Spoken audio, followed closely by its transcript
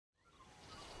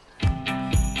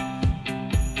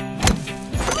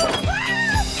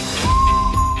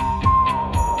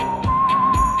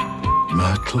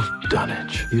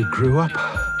Dunnage. You grew up.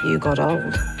 You got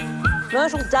old.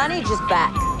 Myrtle Dunnage is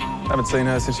back. Haven't seen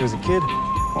her since she was a kid.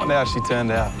 Wonder how she turned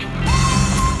out.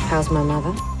 How's my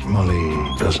mother? Molly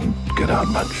doesn't get out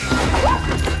much.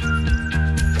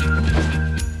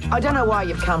 I don't know why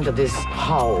you've come to this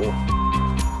hole.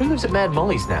 Who lives at Mad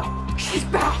Molly's now? She's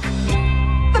back!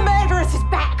 The murderess is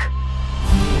back!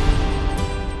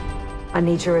 I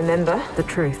need to remember the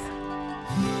truth.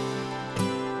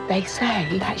 They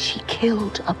say that she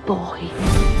killed a boy.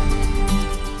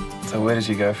 So where did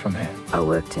you go from here? I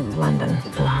worked in London,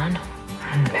 Milan,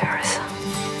 and Paris.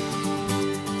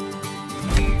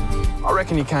 I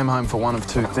reckon you came home for one of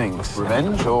two things.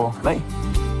 Revenge or me.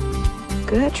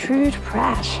 Gertrude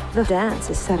Pratt. The dance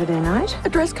is Saturday night. A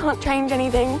dress can't change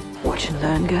anything. Watch and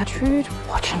learn, Gertrude.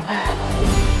 Watch and learn.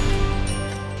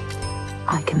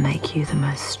 I can make you the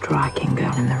most striking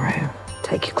girl in the room.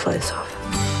 Take your clothes off.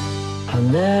 A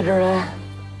murderer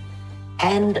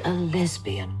and a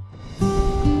lesbian.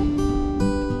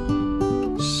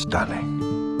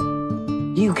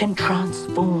 Stunning. You can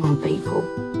transform people.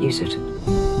 Use it.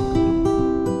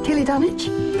 Tilly Dunnage?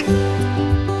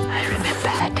 I remember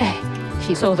that day.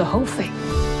 She saw the whole thing.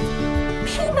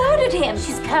 She murdered him.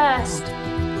 She's cursed.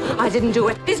 I didn't do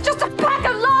it. It's just a pack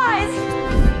of lies.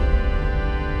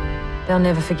 They'll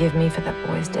never forgive me for that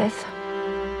boy's death.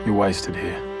 You're wasted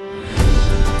here.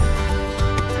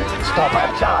 Stop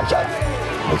it, Sergeant!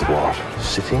 With what?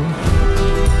 Sitting?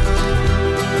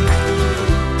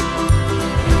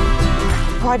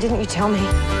 Why didn't you tell me?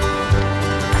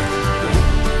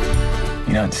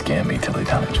 You don't scare me, Tilly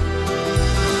Dunnage.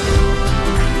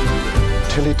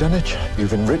 Tilly Dunnage,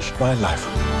 you've enriched my life.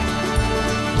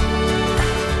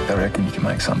 I reckon you can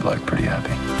make some bloke pretty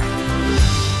happy.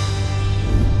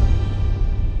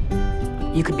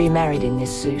 You could be married in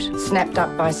this suit, snapped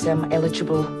up by some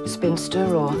eligible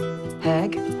spinster or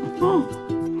hag.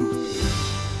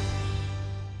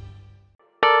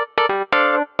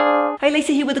 Hey,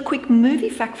 Lisa here with a quick movie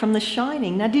fact from The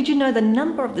Shining. Now, did you know the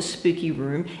number of the spooky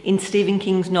room in Stephen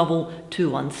King's novel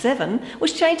 217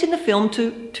 was changed in the film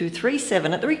to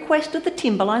 237 at the request of the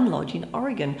Timberline Lodge in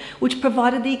Oregon, which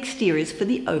provided the exteriors for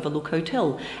the Overlook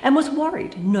Hotel and was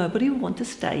worried nobody would want to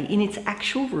stay in its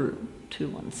actual room,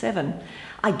 217.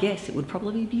 I guess it would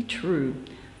probably be true.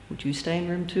 Would you stay in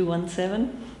room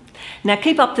 217? Now,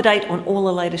 keep up to date on all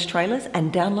the latest trailers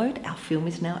and download our Film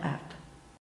Is Now app.